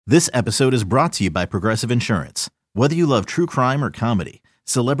This episode is brought to you by Progressive Insurance. Whether you love true crime or comedy,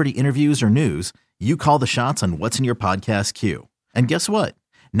 celebrity interviews or news, you call the shots on what's in your podcast queue. And guess what?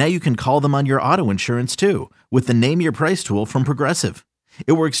 Now you can call them on your auto insurance too with the Name Your Price tool from Progressive.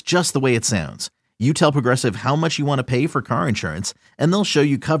 It works just the way it sounds. You tell Progressive how much you want to pay for car insurance, and they'll show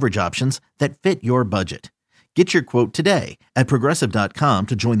you coverage options that fit your budget. Get your quote today at Progressive.com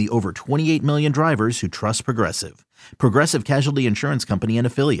to join the over 28 million drivers who trust Progressive. Progressive Casualty Insurance Company and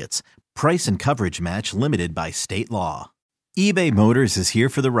Affiliates. Price and coverage match limited by state law. eBay Motors is here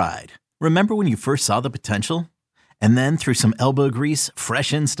for the ride. Remember when you first saw the potential? And then through some elbow grease,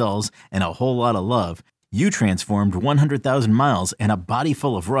 fresh installs, and a whole lot of love, you transformed 100,000 miles and a body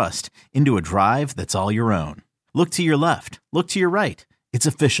full of rust into a drive that's all your own. Look to your left. Look to your right. It's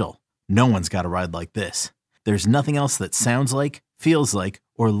official. No one's got a ride like this. There's nothing else that sounds like, feels like,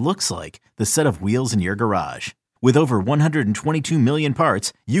 or looks like the set of wheels in your garage. With over 122 million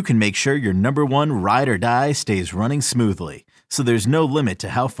parts, you can make sure your number one ride or die stays running smoothly. So there's no limit to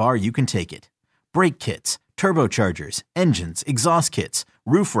how far you can take it. Brake kits, turbochargers, engines, exhaust kits,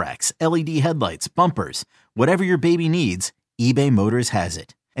 roof racks, LED headlights, bumpers, whatever your baby needs, eBay Motors has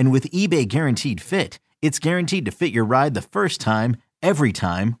it. And with eBay Guaranteed Fit, it's guaranteed to fit your ride the first time, every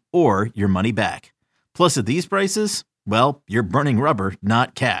time, or your money back. Plus, at these prices, well, you're burning rubber,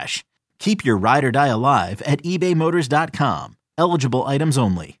 not cash. Keep your ride or die alive at ebaymotors.com. Eligible items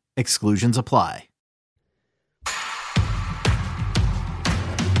only. Exclusions apply.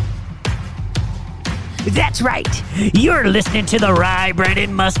 That's right. You're listening to the Rye Bread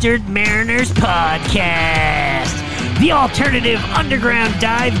and Mustard Mariners podcast, the alternative underground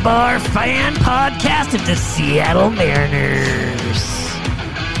dive bar fan podcast of the Seattle Mariners.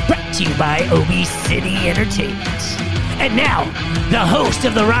 Brought to you by OB City Entertainment. And now, the host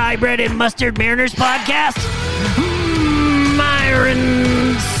of the Rye Bread and Mustard Mariners podcast,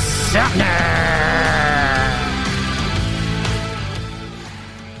 Myron Sumner.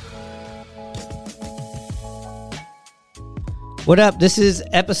 What up? This is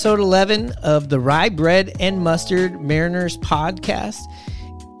episode 11 of the Rye Bread and Mustard Mariners podcast,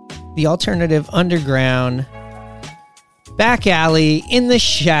 the alternative underground, back alley, in the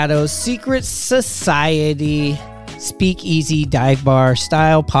shadows, secret society, speakeasy, dive bar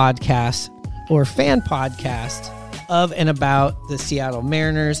style podcast or fan podcast of and about the Seattle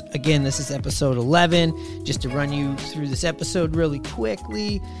Mariners. Again, this is episode 11. Just to run you through this episode really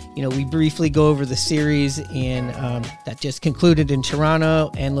quickly, we briefly go over the series that just concluded in Toronto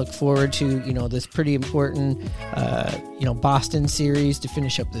and look forward to, this pretty important, Boston series to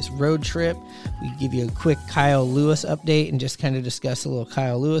finish up this road trip. We give you a quick Kyle Lewis update and just kind of discuss a little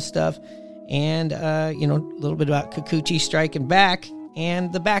Kyle Lewis stuff and, a little bit about Kikuchi striking back.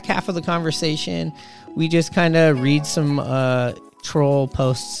 And the back half of the conversation, we just kind of read some troll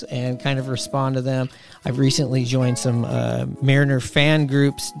posts and kind of respond to them. I've recently joined some Mariner fan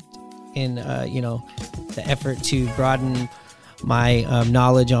groups in, the effort to broaden my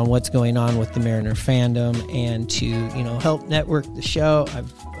knowledge on what's going on with the Mariner fandom and to, help network the show.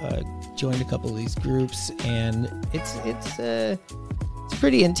 I've joined a couple of these groups, and it's a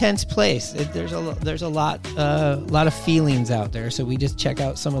pretty intense place. There's a lot of feelings out there, so we just check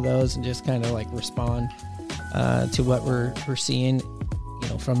out some of those and just kind of like respond to what we're seeing,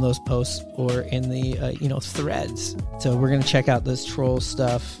 from those posts or in the threads. So we're gonna check out this troll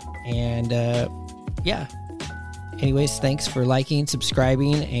stuff, and anyways, thanks for liking,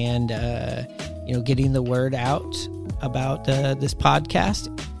 subscribing, and getting the word out about this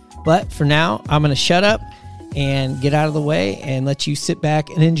podcast. But for now, I'm gonna shut up and get out of the way and let you sit back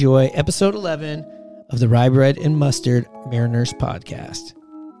and enjoy episode 11 of the Rye Bread and Mustard Mariners podcast.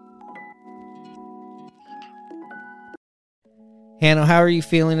 Hanno, how are you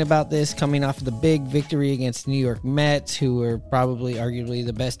feeling about this, coming off of the big victory against New York Mets, who are probably arguably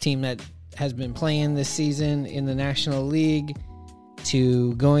the best team that has been playing this season in the National League,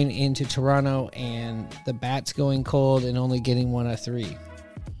 to going into Toronto and the bats going cold and only getting 1 out of 3?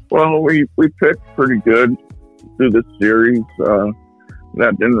 Well, we picked pretty good through this series.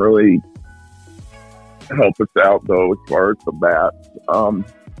 That didn't really help us out, though, as far as the bats.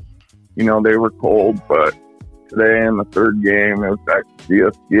 They were cold, but today in the third game, it was nice to see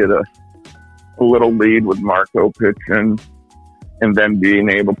us get a little lead with Marco pitching and then being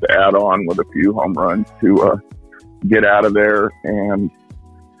able to add on with a few home runs to get out of there and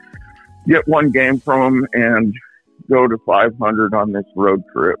get one game from them and go to 500 on this road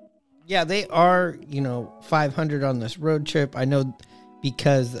trip. Yeah, they are, 500 on this road trip. I know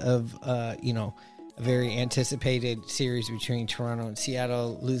because of, a very anticipated series between Toronto and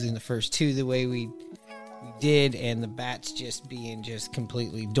Seattle, losing the first two the way we we did, and the bat's just being just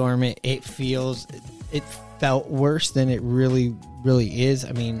completely dormant. It felt worse than it really is.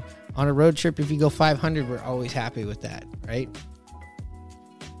 I mean, on a road trip, if you go 500, we're always happy with that, right?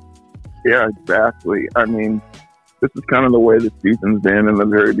 Yeah, exactly. I mean, this is kind of the way the season's been in the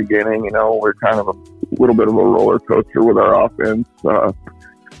very beginning. You know, we're kind of a little bit of a roller coaster with our offense.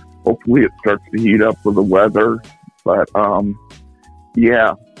 Hopefully it starts to heat up with the weather. But,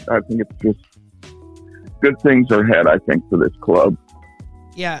 yeah, I think it's just good things are ahead, I think, for this club.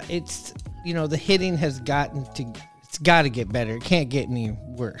 Yeah, it's, you know, the hitting has got to get better. It can't get any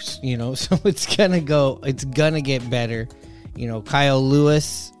worse, you know, so it's going to get better. You know, Kyle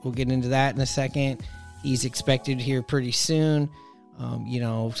Lewis, we'll get into that in a second. He's expected here pretty soon. You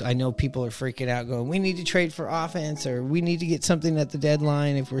know, I know people are freaking out going, we need to trade for offense, or we need to get something at the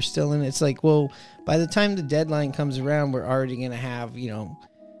deadline if we're still in it. It's like, well, by the time the deadline comes around, we're already going to have, you know,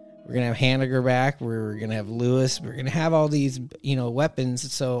 we're going to have Haniger back. We're going to have Lewis. We're going to have all these, you know,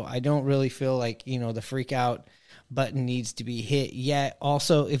 weapons. So I don't really feel like, you know, the freak out button needs to be hit yet.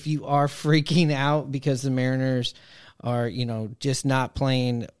 Also, if you are freaking out because the Mariners are, you know, just not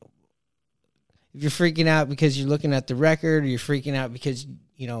playing, if you're freaking out because you're looking at the record, or you're freaking out because,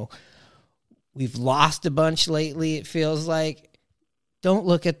 you know, we've lost a bunch lately, it feels like, don't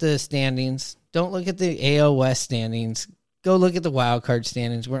look at the standings. Don't look at the AL West standings. Go look at the wild card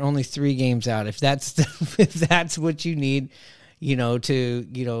standings. We're only 3 games out. If that's if that's what you need, you know, to,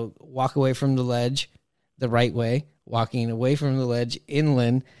 you know, walk away from the ledge the right way, walking away from the ledge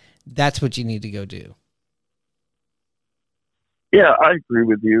inland, that's what you need to go do. Yeah, I agree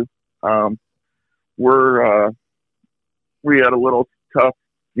with you. We had a little tough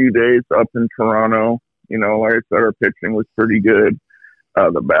few days up in Toronto. You know, like I said, our pitching was pretty good.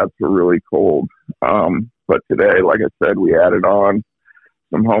 The bats were really cold. But today, like I said, we added on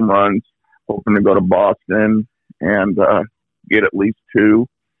some home runs, hoping to go to Boston and get at least 2.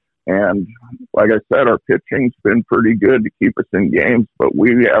 And like I said, our pitching's been pretty good to keep us in games, but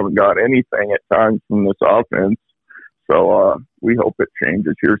we haven't got anything at times from this offense. So we hope it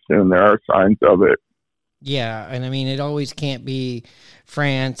changes here soon. There are signs of it. Yeah, and I mean, it always can't be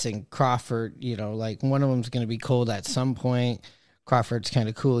France and Crawford, you know, like one of them's going to be cold at some point. Crawford's kind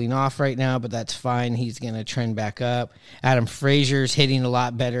of cooling off right now, but that's fine. He's going to trend back up. Adam Frazier's hitting a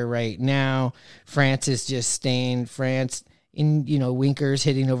lot better right now. France is just staying. France, in, you know, Winker's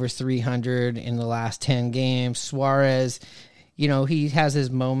hitting over 300 in the last 10 games. Suarez, you know, he has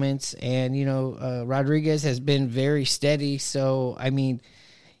his moments, and, you know, Rodriguez has been very steady. So, I mean,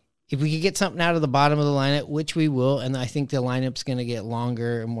 if we could get something out of the bottom of the lineup, which we will, and I think the lineup's going to get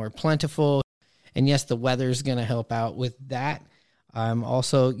longer and more plentiful, and yes, the weather's going to help out with that. I'm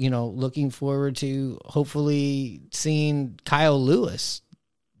also, you know, looking forward to hopefully seeing Kyle Lewis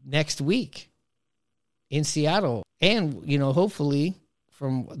next week in Seattle. And, you know, hopefully,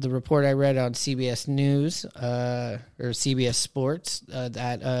 from the report I read on CBS News or CBS Sports,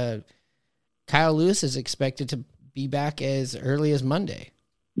 that Kyle Lewis is expected to be back as early as Monday.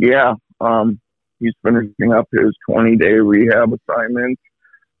 Yeah, he's finishing up his 20-day rehab assignment.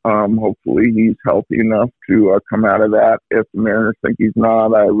 Hopefully he's healthy enough to come out of that. If the Mariners think he's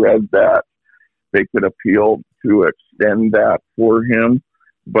not, I read that they could appeal to extend that for him.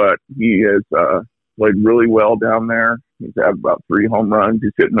 But he has played really well down there. He's had about 3 home runs.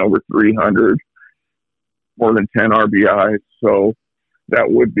 He's hitting over 300, more than 10 RBIs. So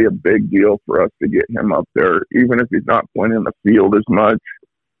that would be a big deal for us to get him up there. Even if he's not playing in the field as much,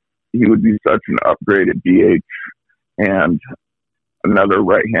 he would be such an upgraded DH and another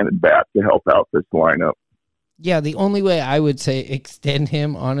right-handed bat to help out this lineup. Yeah, the only way I would say extend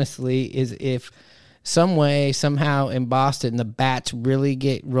him, honestly, is if some way, somehow in Boston, the bats really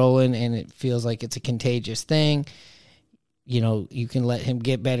get rolling and it feels like it's a contagious thing. You know, you can let him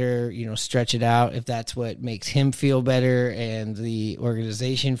get better, you know, stretch it out. If that's what makes him feel better and the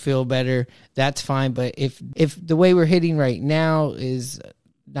organization feel better, that's fine. But if the way we're hitting right now is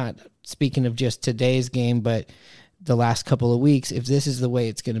not speaking of just today's game, but the last couple of weeks, if this is the way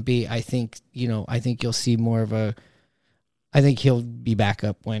it's going to be, I think you'll see more of I think he'll be back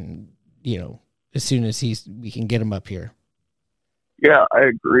up when, you know, as soon as we can get him up here. Yeah, I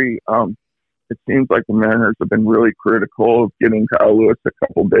agree. It seems like the Mariners have been really critical of getting Kyle Lewis a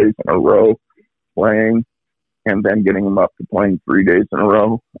couple days in a row playing and then getting him up to playing 3 days in a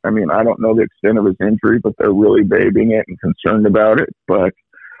row. I mean, I don't know the extent of his injury, but they're really babying it and concerned about it. But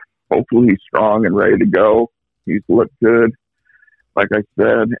hopefully he's strong and ready to go. He's looked good, like I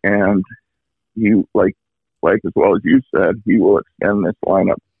said, and he, like as well as you said, he will extend this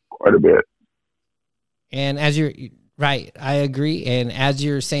lineup quite a bit. And as you're Right. I agree. And as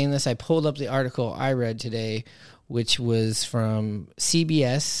you're saying this, I pulled up the article I read today, which was from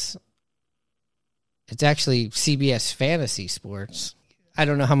CBS. It's actually CBS Fantasy Sports. I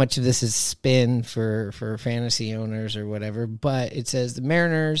don't know how much of this is spin for fantasy owners or whatever, but it says the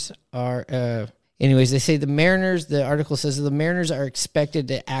Mariners are, anyways, they say the article says the Mariners are expected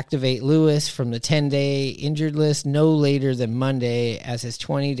to activate Lewis from the 10-day injured list no later than Monday, as his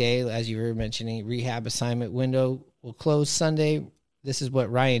 20-day, as you were mentioning, rehab assignment window will close Sunday. This is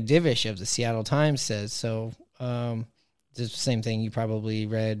what Ryan Divish of the Seattle Times says. So, the same thing you probably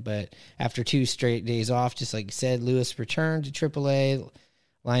read, but after 2 straight days off, just like you said, Lewis returned to AAA,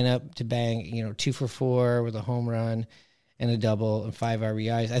 lineup to bang, 2 for 4 with a home run and a double and 5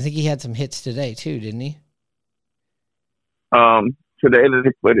 RBIs. I think he had some hits today too, didn't he? Today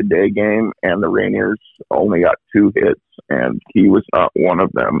they played a day game, and the Rainiers only got 2 hits, and he was not one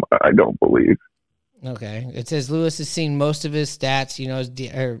of them, I don't believe. Okay. It says Lewis has seen most of his stats,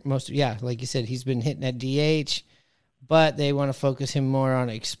 like you said, he's been hitting at DH, but they want to focus him more on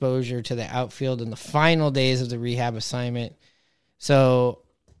exposure to the outfield in the final days of the rehab assignment. So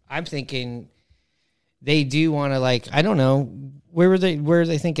I'm thinking they do want to, I don't know, where are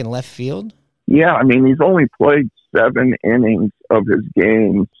they thinking, left field? Yeah, I mean, he's only played 7 innings of his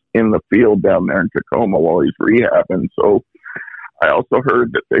games in the field down there in Tacoma while he's rehabbing. So I also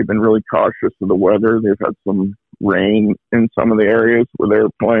heard that they've been really cautious of the weather. They've had some rain in some of the areas where they're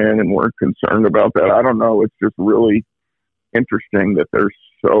playing, and we're concerned about that. I don't know. It's just really interesting that they're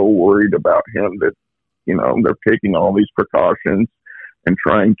so worried about him that, they're taking all these precautions and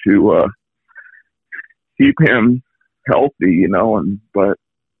trying to keep him healthy, but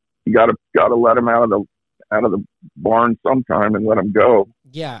you gotta let him out of the barn sometime and let him go.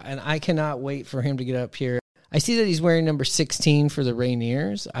 Yeah, and I cannot wait for him to get up here. I see that he's wearing number 16 for the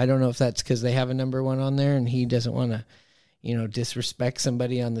Rainiers. I don't know if that's because they have a number 1 on there and he doesn't want to, disrespect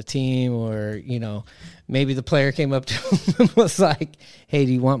somebody on the team, or, maybe the player came up to him and was like, hey,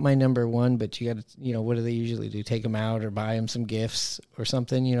 do you want my number 1? But you got to, what do they usually do? Take him out or buy him some gifts or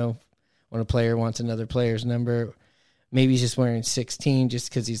something, when a player wants another player's number. Maybe he's just wearing 16 just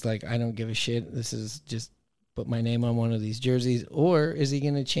because he's like, I don't give a shit. This is just put my name on one of these jerseys. Or is he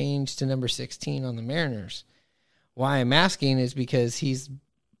going to change to number 16 on the Mariners? Why I'm asking is because he's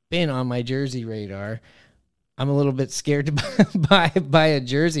been on my jersey radar. I'm a little bit scared to buy a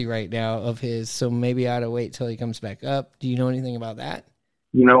jersey right now of his, so maybe I ought to wait till he comes back up. Do you know anything about that?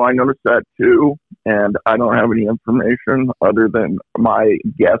 I noticed that too, and I don't have any information other than my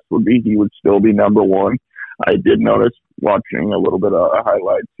guess would be he would still be number 1. I did notice watching a little bit of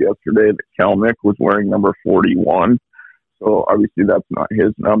highlights yesterday that Kelnick was wearing number 41, so obviously that's not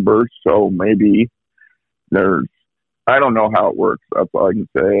his number, so maybe I don't know how it works. That's all I can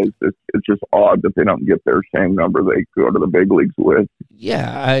say. It's just odd that they don't get their same number they go to the big leagues with.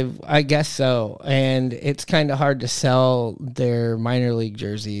 Yeah, I guess so. And it's kind of hard to sell their minor league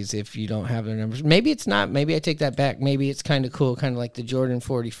jerseys if you don't have their numbers. Maybe it's not. Maybe I take that back. Maybe it's kind of cool, kind of like the Jordan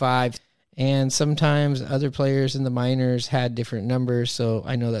 45. And sometimes other players in the minors had different numbers, so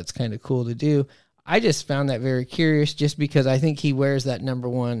I know that's kind of cool to do. I just found that very curious just because I think he wears that number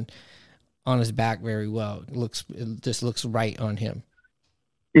 1 on his back very well. It just looks right on him.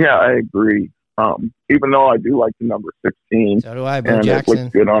 Yeah, I agree. Even though I do like the number 16. So do I, Bill Jackson. It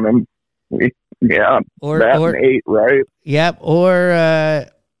looks good on him. Or 8, right? Yep, or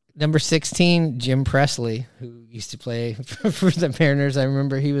number 16, Jim Presley, who used to play for the Mariners. I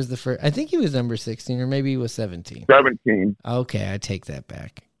remember he was the first. I think he was number 16, or maybe he was 17. 17. Okay, I take that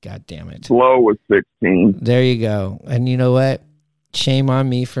back. God damn it. Low was 16. There you go. And you know what? Shame on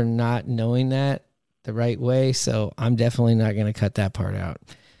me for not knowing that the right way, so I'm definitely not going to cut that part out.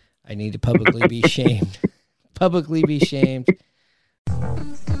 I need to publicly be shamed. Publicly be shamed.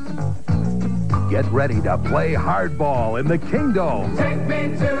 Get ready to play hardball in the Kingdom. Take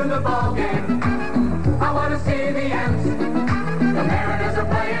me to the ball game. I want to see the Ants. The Mariners are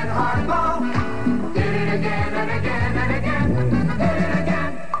playing hardball. Did it again and again and again. Did it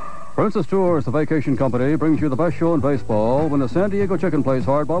again. Princess Tours, the vacation company, brings you the best show in baseball when the San Diego Chicken plays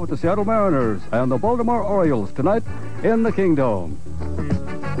hardball with the Seattle Mariners and the Baltimore Orioles tonight in the Kingdom.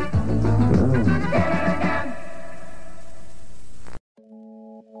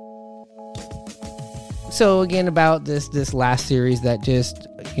 So again, about this last series that just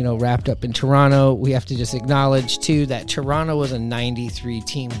wrapped up in Toronto, we have to just acknowledge too that Toronto was a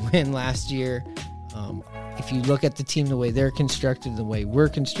 93-team win last year. If you look at the team the way they're constructed, the way we're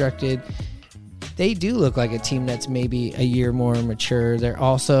constructed, they do look like a team that's maybe a year more mature. They're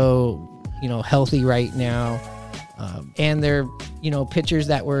also healthy right now. And they're, pitchers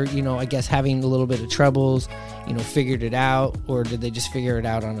that were, I guess having a little bit of troubles, figured it out, or did they just figure it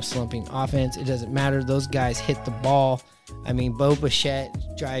out on a slumping offense? It doesn't matter. Those guys hit the ball. I mean, Bo Bichette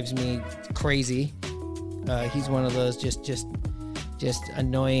drives me crazy. He's one of those just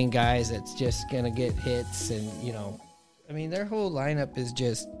annoying guys that's just going to get hits. And, their whole lineup is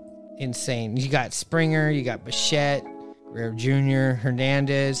just insane. You got Springer, you got Bichette, Guerrero Jr.,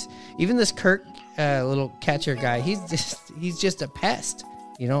 Hernandez, even this Kirk little catcher guy. He's just a pest.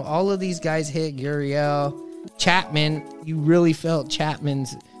 All of these guys hit. Gurriel, Chapman. You really felt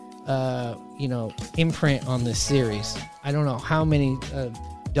Chapman's imprint on this series. I don't know how many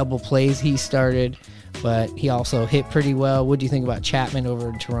double plays he started, but he also hit pretty well. What do you think about Chapman over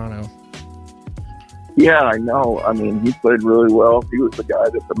in Toronto? Yeah, I know. I mean, he played really well. He was the guy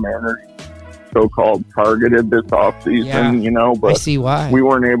that the Mariners so-called targeted this offseason, but I see why. We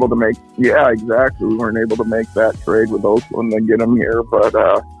weren't able to make, exactly. We weren't able to make that trade with Oakland and get him here. But,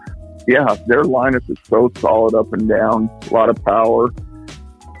 their lineup is so solid up and down, a lot of power.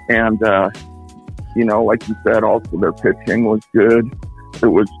 And, like you said, also their pitching was good. That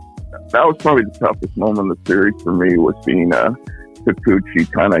was probably the toughest moment of the series for me, was seeing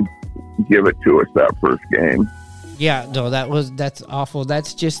Kikuchi kind of give it to us that first game. Yeah, no, that's awful.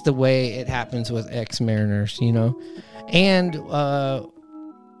 That's just the way it happens with ex-Mariners, And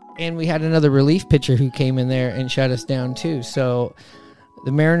we had another relief pitcher who came in there and shut us down too. So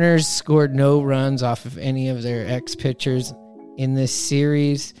the Mariners scored no runs off of any of their ex-pitchers in this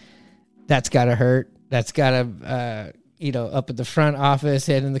series. That's got to hurt. That's got to, up at the front office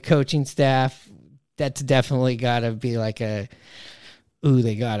and in the coaching staff, that's definitely got to be like ooh,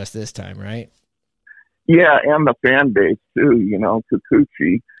 they got us this time, right? Yeah, and the fan base too,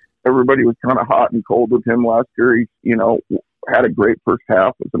 Kikuchi. Everybody was kind of hot and cold with him last year. He, had a great first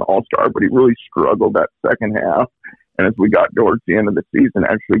half as an all-star, but he really struggled that second half. And as we got towards the end of the season,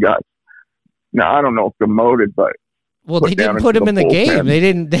 actually I don't know if demoted, but they didn't put him in the game. They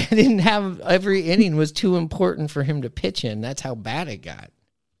didn't have, every inning was too important for him to pitch in. That's how bad it got.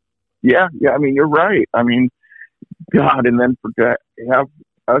 Yeah. I mean, you're right. I mean, God, and then have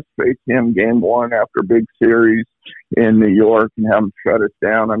us face him game one after a big series in New York and have him shut us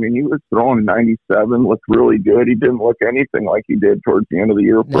down. I mean, he was throwing 97, looked really good. He didn't look anything like he did towards the end of the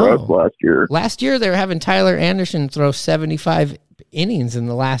year for us last year. Last year, they were having Tyler Anderson throw 75 innings in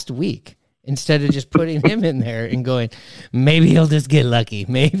the last week instead of just putting him in there and going, maybe he'll just get lucky.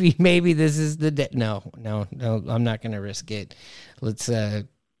 Maybe this is the day. No, I'm not going to risk it. Let's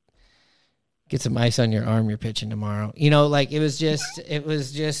get some ice on your arm. You're pitching tomorrow. It was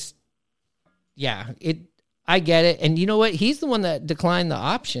just, I get it. And you know what? He's the one that declined the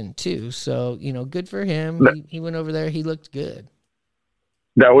option too. So, good for him. He went over there. He looked good.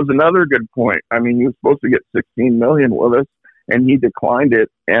 That was another good point. I mean, he was supposed to get $16 million with us and he declined it.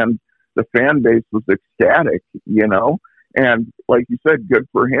 And the fan base was ecstatic, and like you said, good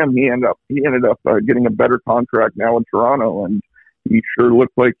for him. He ended up getting a better contract now in Toronto, and he sure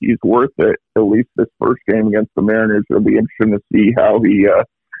looked like he's worth it, at least this first game against the Mariners. It'll be interesting to see how he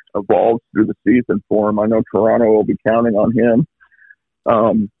evolves through the season for him. I know Toronto will be counting on him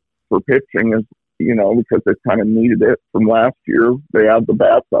for pitching, because they kind of needed it from last year. They have the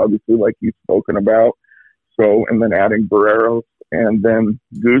bats, obviously, like you've spoken about. So, and then adding Barreros and then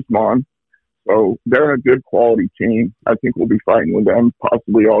Guzman. So they're a good quality team. I think we'll be fighting with them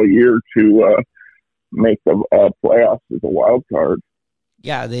possibly all year to make the playoffs as a wild card.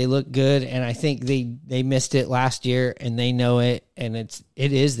 Yeah, they look good, and I think they missed it last year, and they know it, and it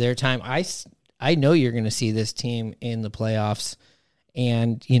is their time. I know you're going to see this team in the playoffs,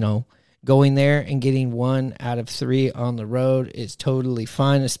 and going there and getting 1 out of 3 on the road is totally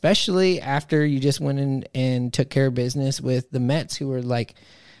fun, especially after you just went in and took care of business with the Mets, who are like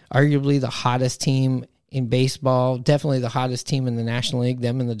arguably the hottest team in baseball, definitely the hottest team in the National League,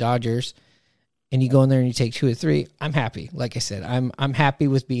 them and the Dodgers. And you go in there and you take 2 or 3. I'm happy. Like I said, I'm happy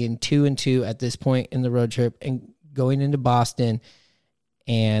with being 2-2 at this point in the road trip and going into Boston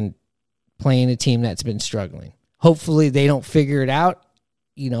and playing a team that's been struggling. Hopefully they don't figure it out,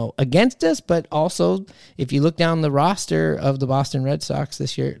 against us, but also if you look down the roster of the Boston Red Sox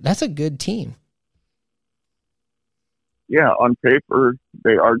this year, that's a good team. Yeah, on paper,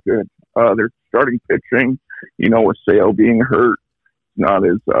 they are good. They're starting pitching, with Sale being hurt, not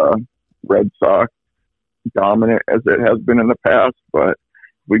as Red Sox dominant as it has been in the past, but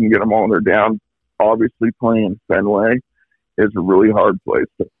we can get them all. They're down. Obviously, playing Fenway is a really hard place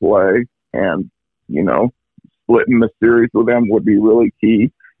to play, and splitting the series with them would be really key.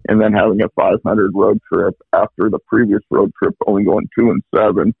 And then having a 500 road trip after the previous road trip, only going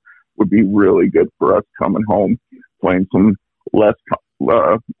 2-7, would be really good for us coming home. playing some less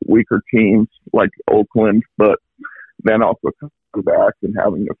weaker teams like Oakland, but then also coming back and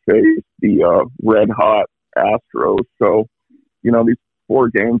having to face the red hot Astros. So, these 4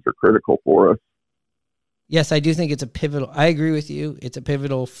 games are critical for us. Yes, I do think it's a pivotal. I agree with you. It's a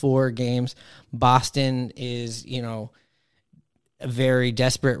pivotal 4 games. Boston is, very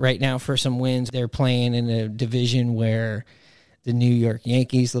desperate right now for some wins. They're playing in a division where the New York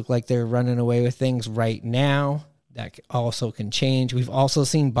Yankees look like they're running away with things right now. That also can change. We've also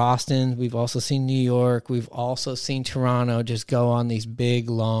seen Boston. We've also seen New York. We've also seen Toronto just go on these big,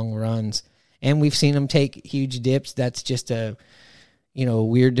 long runs. And we've seen them take huge dips. That's just a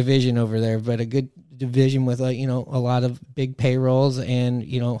weird division over there, but a good division with a lot of big payrolls and,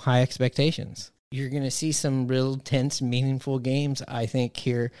 high expectations. You're going to see some real tense, meaningful games, I think,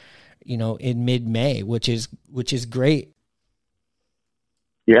 here, in mid-May, which is great.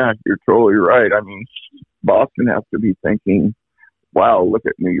 Yeah, you're totally right. I mean, Boston has to be thinking, wow, look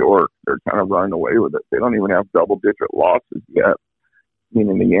at New York. They're kind of running away with it. They don't even have double-digit losses yet,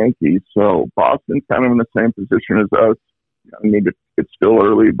 meaning the Yankees. So Boston's kind of in the same position as us. It's still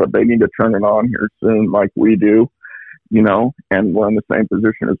early, but they need to turn it on here soon like we do, and we're in the same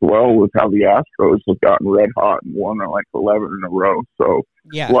position as well with how the Astros have gotten red hot and won like 11 in a row. So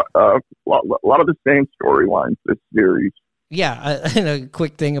yeah, a lot of the same storylines this series. Yeah, and a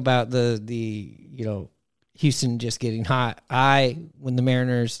quick thing about the Houston just getting hot. When the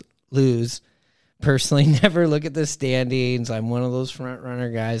Mariners lose, personally never look at the standings. I'm one of those front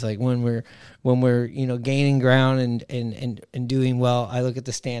runner guys. Like when we're gaining ground and doing well, I look at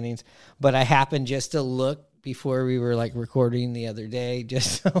the standings. But I happened just to look before we were like recording the other day,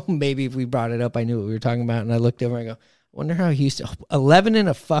 just so maybe if we brought it up, I knew what we were talking about. And I looked over and I go, wonder how Houston 11 in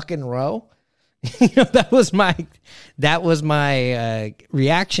a fucking row. That was my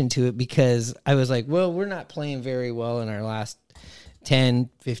reaction to it, because I was like, well, we're not playing very well in our last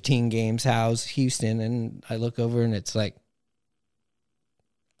 10, 15 games. How's Houston? And I look over and it's like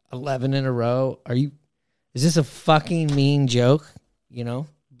 11 in a row. Is this a fucking mean joke?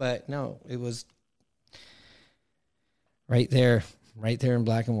 But no, it was right there in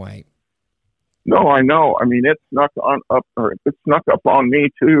black and white. No, I know. I mean, it snuck up on me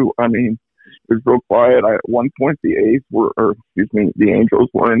too. I mean, it was real quiet. At one point, the Angels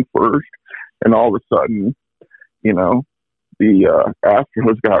were in first, and all of a sudden, the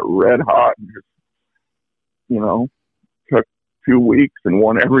Astros got red hot and just, took 2 weeks and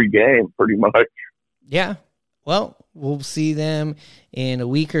won every game pretty much. Yeah. Well, we'll see them in a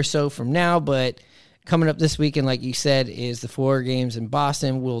week or so from now, but coming up this weekend, like you said, is the 4 games in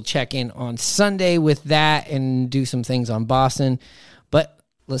Boston. We'll check in on Sunday with that and do some things on Boston, but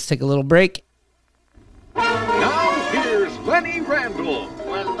let's take a little break. Now here's Lenny Randall.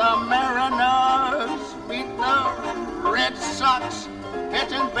 When the Mariners beat the Red Sox,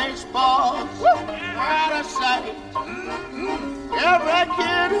 hitting baseballs out of sight. Every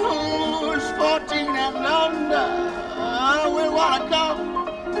kid who's 14 and under will want to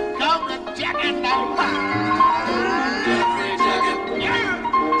come to Jacket Night.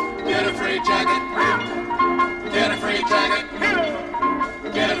 Get a free jacket. Get a free jacket.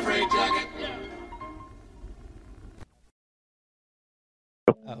 Get a free jacket.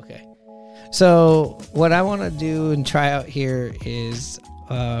 Okay. So what I want to do and try out here is,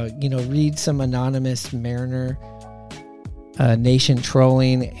 read some anonymous Mariner Nation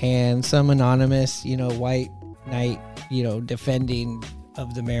trolling and some anonymous, white knight, defending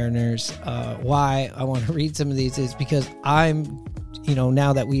of the Mariners. Why I want to read some of these is because I'm,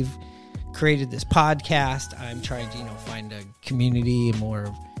 now that we've created this podcast, I'm trying to, find a community and more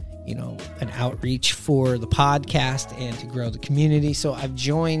of, an outreach for the podcast and to grow the community. So I've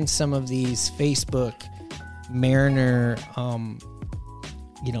joined some of these Facebook Mariner,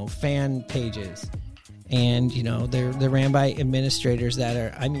 fan pages, and, they're ran by administrators that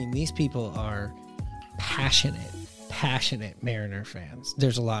are, these people are passionate Mariner fans.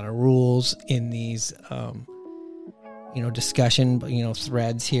 There's a lot of rules in these, discussion,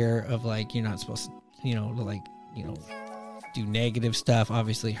 threads here of like, you're not supposed to, do negative stuff,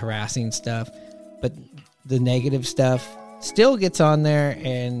 obviously harassing stuff, but the negative stuff still gets on there,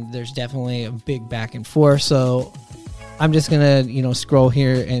 and there's definitely a big back and forth. So I'm just gonna scroll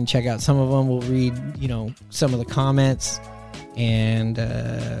here and check out some of them. We'll read some of the comments, and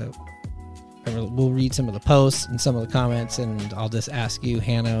we'll read some of the posts and some of the comments, and I'll just ask you,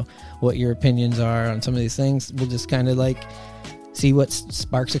 Hannah, what your opinions are on some of these things. We'll just kind of see what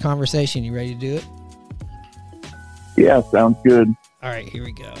sparks a conversation. You ready to do it? Yeah, sounds good. All right, here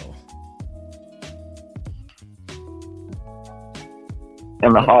we go.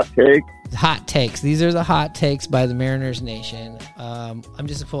 And the hot take? hot takes. These are the hot takes by the Mariners Nation. I'm just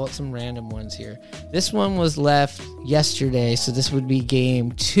going to pull out some random ones here. This one was left yesterday, so this would be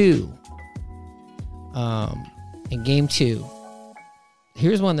game 2. In game 2,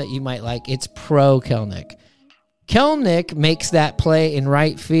 here's one that you might like. It's pro Kelenic. Kelenic makes that play in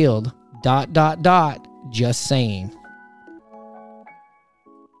right field. ... Just saying.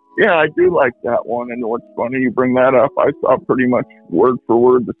 Yeah, I do like that one. And what's funny, you bring that up. I saw pretty much word for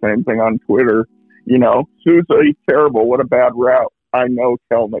word the same thing on Twitter. You know, Souza, he's terrible. What a bad route. I know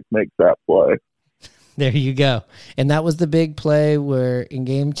Kelenic makes that play. There you go. And that was the big play where in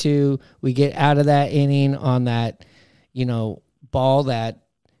game 2, we get out of that inning on that, ball that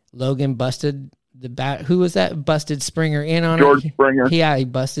Logan busted the bat. Who was that? Busted Springer in on George it. Springer. Yeah, he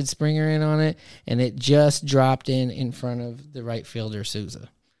busted Springer in on it, and it just dropped in front of the right fielder, Souza.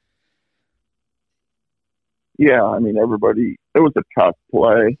 Yeah, I mean, it was a tough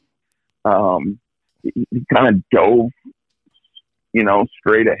play. He kind of dove,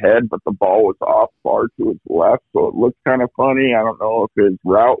 straight ahead, but the ball was off far to his left, so it looked kind of funny. I don't know if his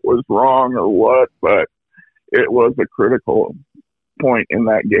route was wrong or what, but it was a critical point in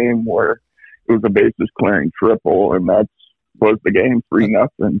that game where it was a bases clearing triple, and that was the game,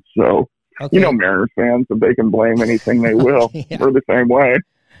 3-0. So, okay. Mariners fans, if they can blame anything, they will. Yeah. We're the same way.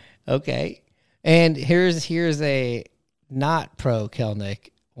 Okay. And here's a not pro Kelenic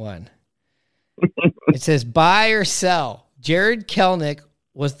one. It says buy or sell. Jared Kelenic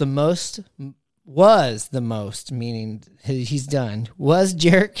was the most, meaning he's done. Was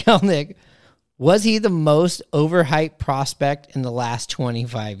Jared Kelenic, was he the most overhyped prospect in the last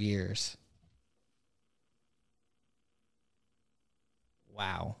 25 years?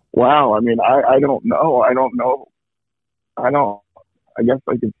 Wow. Wow. I mean, I don't know. I guess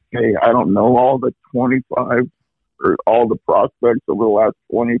I could say I don't know all the 25 or all the prospects over the last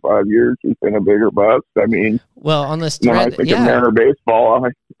 25 years who's been a bigger bust. I mean, well, on this when I thread, think of Mariner baseball,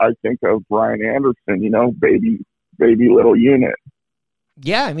 I think of Brian Anderson, baby little unit.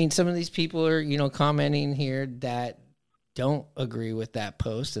 Yeah, I mean, some of these people are, commenting here that don't agree with that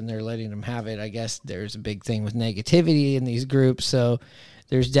post, and they're letting them have it. I guess there's a big thing with negativity in these groups, so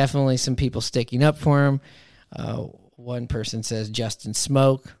there's definitely some people sticking up for him. One person says Justin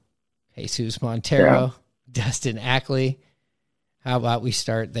Smoke, Jesus Montero, Dustin Ackley. How about we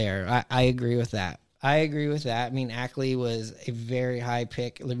start there? I agree with that. I mean, Ackley was a very high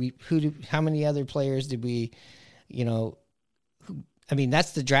pick. How many other players did we,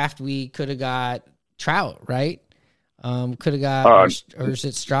 that's the draft we could have got. Trout, right? Could have got, or is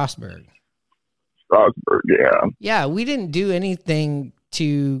it Strasburg? Strasburg, yeah. Yeah, we didn't do anything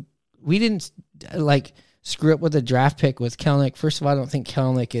we didn't screw up with a draft pick with Kelenic. First of all, I don't think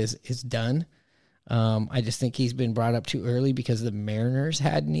Kelenic is done. I just think he's been brought up too early because the Mariners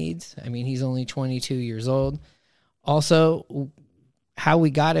had needs. I mean, he's only 22 years old. Also, how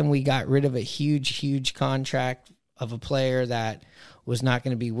we got him, we got rid of a huge contract of a player that was not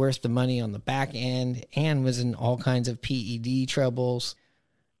going to be worth the money on the back end and was in all kinds of PED troubles.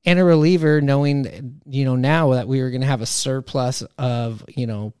 And a reliever, knowing, now that we were going to have a surplus of,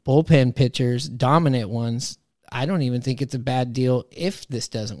 bullpen pitchers, dominant ones, I don't even think it's a bad deal if this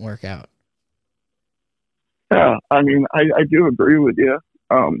doesn't work out. Yeah, I mean, I do agree with you.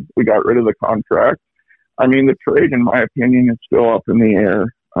 We got rid of the contract. I mean, the trade, in my opinion, is still up in the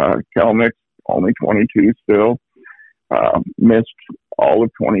air. Kelenic, only 22 still. Missed all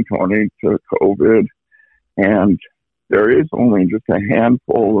of 2020 to COVID. And there is only just a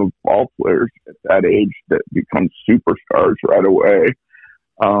handful of ball players at that age that become superstars right away.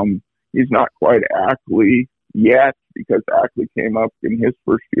 He's not quite Ackley yet because Ackley came up in his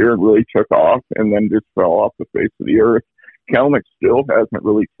first year and really took off and then just fell off the face of the earth. Kelenic still hasn't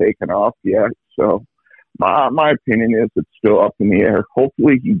really taken off yet. So my opinion is it's still up in the air.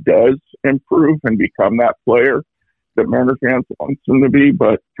 Hopefully he does improve and become that player that Mariner fans want him to be,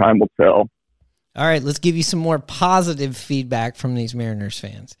 but time will tell. All right, let's give you some more positive feedback from these Mariners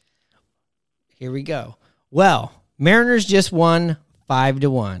fans. Here we go. Well, Mariners just won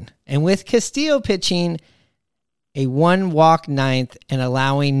 5-1. And with Castillo pitching a 1-walk ninth and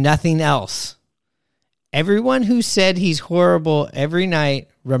allowing nothing else, everyone who said he's horrible every night,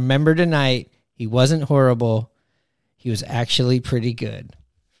 remember tonight, he wasn't horrible. He was actually pretty good.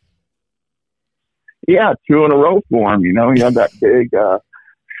 Yeah, 2 in a row for him. He had that big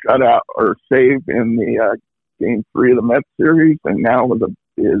shutout or save in the game 3 of the Mets series, and now with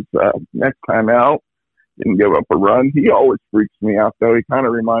his next time out, didn't give up a run. He always freaks me out, though. He kind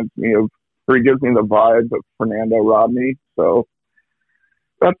of reminds me of, or he gives me the vibe of Fernando Rodney. So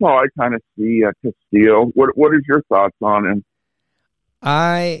that's how I kind of see Castillo. What is your thoughts on him?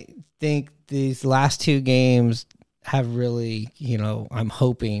 I think these last two games have really, I'm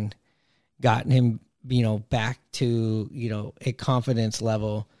hoping gotten him, back to, a confidence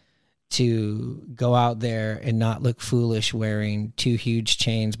level to go out there and not look foolish wearing two huge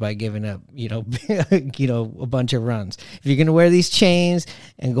chains by giving up, a bunch of runs. If you're going to wear these chains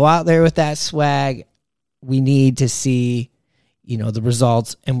and go out there with that swag, we need to see, the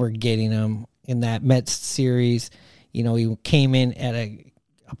results, and we're getting them. In that Mets series, he came in at a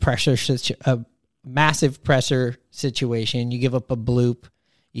massive pressure situation. You give up a bloop,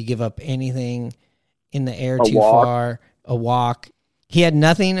 you give up anything in the air too far, a walk. He had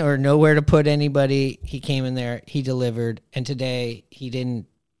nothing or nowhere to put anybody. He came in there, he delivered, and today he didn't,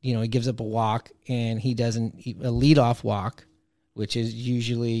 he gives up a walk, and he doesn't, a leadoff walk, which is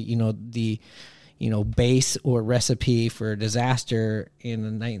usually, the base or recipe for a disaster in the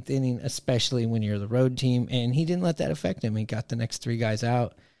ninth inning, especially when you're the road team. And he didn't let that affect him. He got the next three guys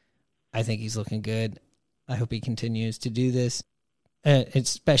out. I think he's looking good. I hope he continues to do this,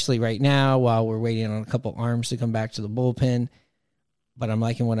 especially right now while we're waiting on a couple arms to come back to the bullpen. But I'm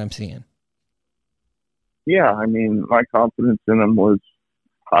liking what I'm seeing. Yeah, I mean, my confidence in him was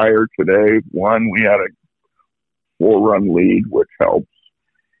higher today. One, we had a 4-run lead, which helps.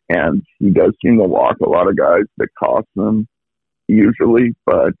 And he does seem to walk a lot of guys that cost them usually.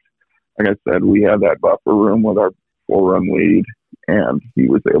 But like I said, we had that buffer room with our 4-run lead, and he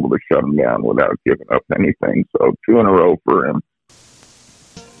was able to shut them down without giving up anything. So 2 in a row for him.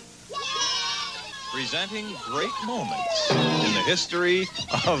 Presenting great moments in the history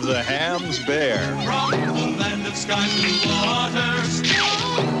of the Hams Bear. From the land of sky blue waters,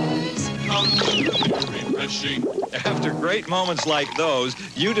 come refreshing. After great moments like those,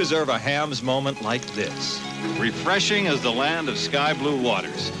 you deserve a Hams moment like this. Refreshing as the land of sky blue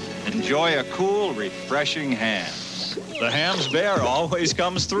waters. Enjoy a cool, refreshing Hams. The Hams Bear always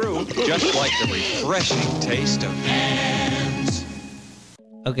comes through, just like the refreshing taste of Hams.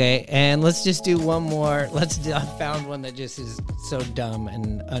 Okay, and let's just do one more. I found one that just is so dumb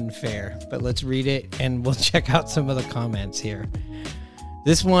and unfair, but let's read it and we'll check out some of the comments here.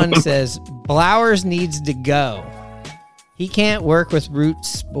 This one says, Blowers needs to go. He can't work with Root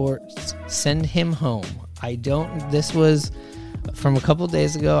Sports. Send him home. This was from a couple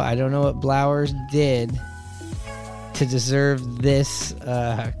days ago. I don't know what Blowers did to deserve this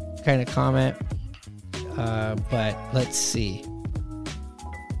kind of comment, but let's see.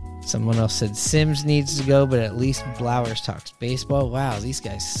 Someone else said Sims needs to go, but at least Blowers talks baseball. Wow, these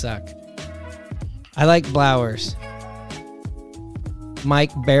guys suck. I like Blowers.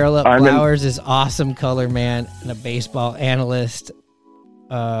 Mike Barrel Up Blowers is awesome color man and a baseball analyst.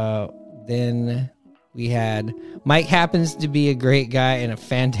 Then we had Mike happens to be a great guy and a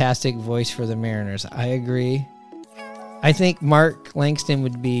fantastic voice for the Mariners. I agree. I think Mark Langston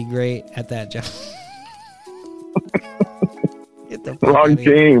would be great at that job. Get the wrong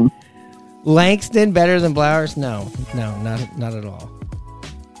team. Langston better than Blowers? No, not at all.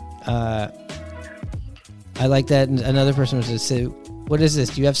 I like that. Another person was just say, what is this?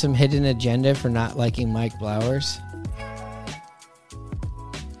 Do you have some hidden agenda for not liking Mike Blowers?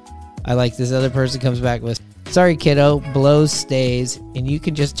 I like this other person comes back with, sorry kiddo, blows stays, and you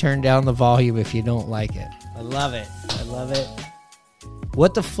can just turn down the volume if you don't like it. I love it.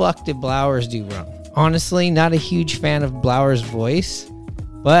 What the fuck did Blowers do wrong? Honestly, not a huge fan of Blowers' voice,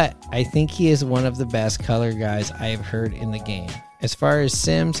 but I think he is one of the best color guys I have heard in the game. As far as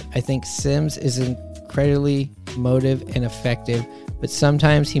Sims, I think Sims is incredibly emotive and effective, but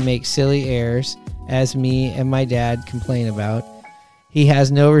sometimes he makes silly errors, as me and my dad complain about. He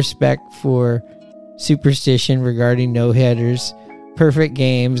has no respect for superstition regarding no-hitters, perfect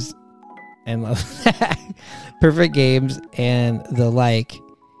games, and perfect games and the like.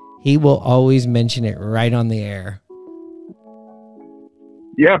 He will always mention it right on the air.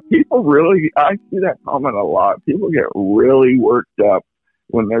 Yeah, I see that comment a lot. People get really worked up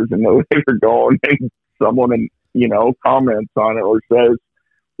when there's a no-hitter going and someone, comments on it or says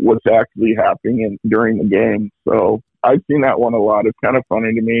what's actually happening during the game. So I've seen that one a lot. It's kind of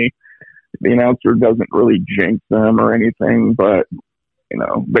funny to me. The announcer doesn't really jinx them or anything, but,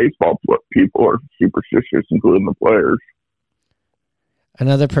 baseball people are superstitious, including the players.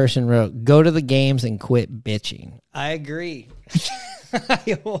 Another person wrote, go to the games and quit bitching. I agree. I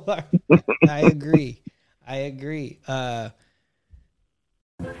agree.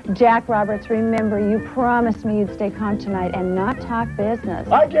 Jack Roberts, remember, you promised me you'd stay calm tonight and not talk business.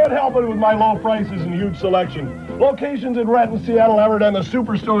 I can't help it with my low prices and huge selection. Locations in Renton, Seattle, Everett, and the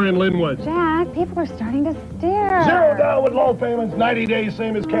Superstore in Linwood. Jack, people are starting to stare. Zero down with low payments, 90 days,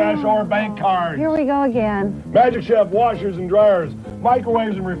 same as cash or bank cards. Here we go again. Magic Chef washers and dryers,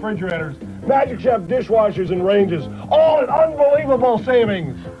 microwaves and refrigerators, Magic Chef dishwashers and ranges, all at unbelievable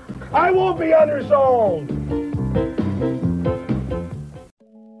savings. I won't be undersold.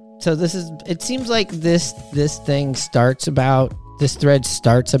 So it seems like this thread starts about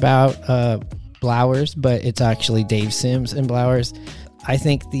Blowers, but it's actually Dave Sims and Blowers. I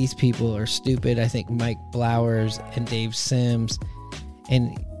think these people are stupid. I think Mike Blowers and Dave Sims,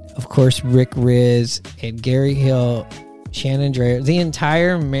 and of course Rick Riz and Gary Hill, Shannon Dreyer, the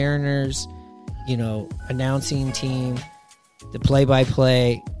entire Mariners, announcing team, the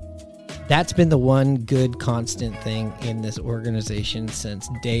play-by-play. That's been the one good constant thing in this organization since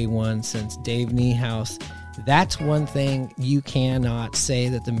day one, since Dave Niehaus. That's one thing you cannot say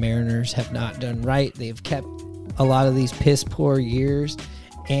that the Mariners have not done right. They've kept a lot of these piss poor years,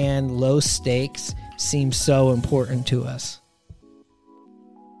 and low stakes seem so important to us.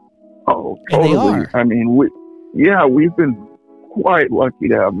 Oh, And totally. they are. I mean, we've been quite lucky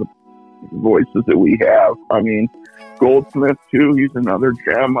to have the voices that we have. I mean, Goldsmith too, he's another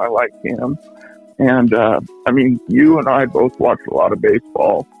gem. I like him. And you and I both watch a lot of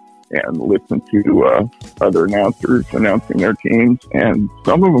baseball and listen to other announcers announcing their teams, and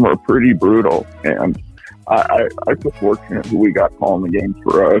some of them are pretty brutal. And I feel fortunate who we got calling the games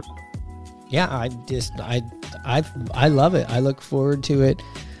for us. Yeah, I love it. I look forward to it.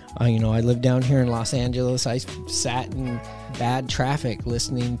 I live down here in Los Angeles. I sat in bad traffic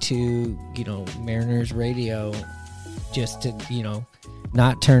listening to, Mariners radio just to,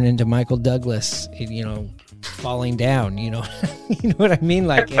 not turn into Michael Douglas, falling down, you know what I mean?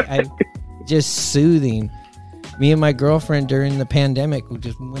 Like, just soothing. Me and my girlfriend during the pandemic, we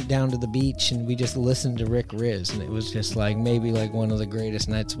just went down to the beach and we just listened to Rick Riz, and it was just maybe one of the greatest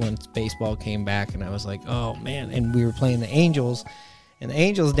nights once baseball came back. And I was like, oh man. And we were playing the Angels, and the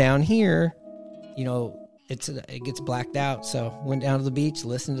Angels down here, it gets blacked out. So went down to the beach,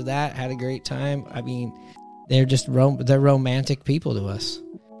 listened to that, had a great time. I mean, they're just they're romantic people to us.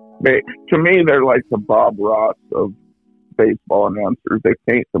 To me, they're like the Bob Ross of baseball announcers. They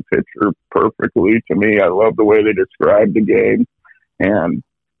paint the picture perfectly. To me, I love the way they describe the game and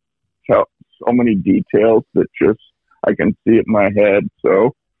tell so many details that just I can see it in my head.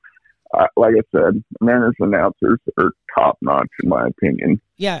 So, like I said, Mariners announcers are top notch in my opinion.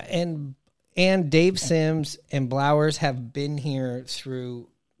 Yeah, and Dave Sims and Blowers have been here through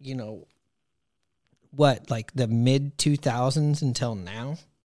the mid 2000s until now.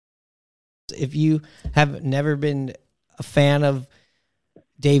 If you have never been a fan of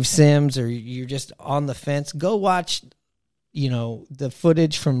Dave Sims, or you're just on the fence, go watch, the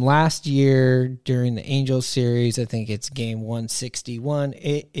footage from last year during the Angels series. I think it's game 161.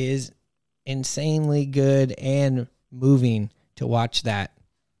 It is insanely good and moving to watch that.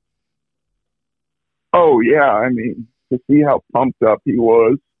 Oh, yeah. I mean, to see how pumped up he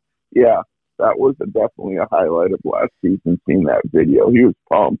was. Yeah. That was definitely a highlight of last season, seeing that video. He was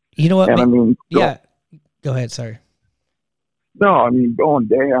pumped. You know what? And Go ahead, sorry. No, I mean, going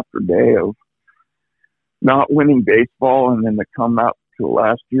day after day of not winning baseball, and then to come out to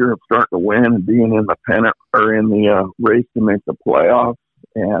last year of starting to win and being in the pennant or in the race to make the playoffs,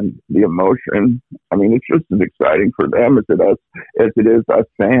 and the emotion. I mean, it's just as exciting for them as it is us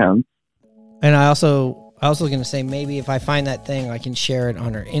fans. And I was going to say, maybe if I find that thing, I can share it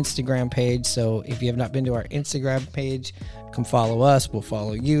on our Instagram page. So if you have not been to our Instagram page, come follow us. We'll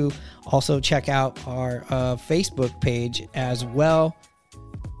follow you. Also, check out our Facebook page as well.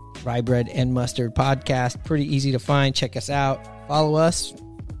 Rye Bread and Mustard Podcast. Pretty easy to find. Check us out. Follow us.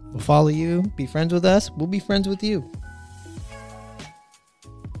 We'll follow you. Be friends with us. We'll be friends with you.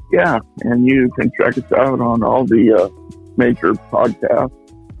 Yeah, and you can check us out on all the major podcast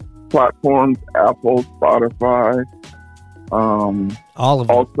platforms, Apple, Spotify, all of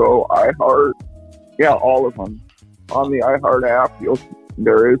them. Also iHeart. Yeah, all of them. On the iHeart app,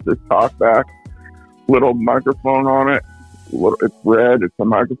 there is this talkback little microphone on it. It's red. It's a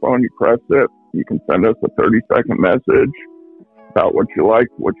microphone. You press it. You can send us a 30-second message about what you like,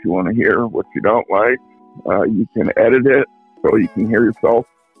 what you want to hear, what you don't like. You can edit it so you can hear yourself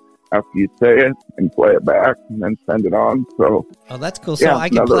after you say it and play it back and then send it on. So, oh, that's cool. So yeah, I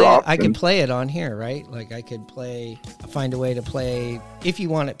can play it on here, right? Like I could find a way to play. If you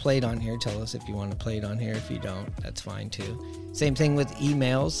want it played on here, tell us if you want to play it on here. If you don't, that's fine too. Same thing with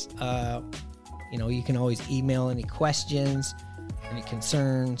emails. You can always email any questions any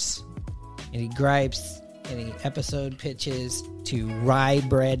concerns, any gripes, any episode pitches to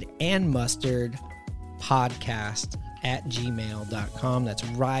ryebreadandmustardpodcast@gmail.com. That's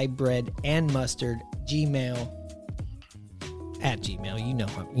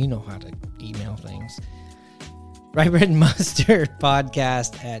ryebreadandmustardgmail@gmail. You know how to email things.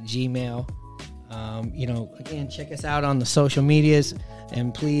 ryebreadandmustardpodcast@gmail. Again, check us out on the social medias,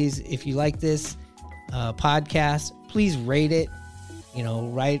 and please, if you like this podcast, please rate it.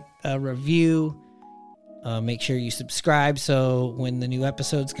 Write a review. Make sure you subscribe so when the new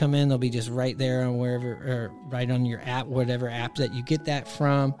episodes come in, they'll be just right there on wherever, or right on your app, whatever app that you get that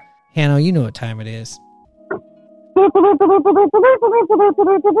from. Hanno, you know what time it is.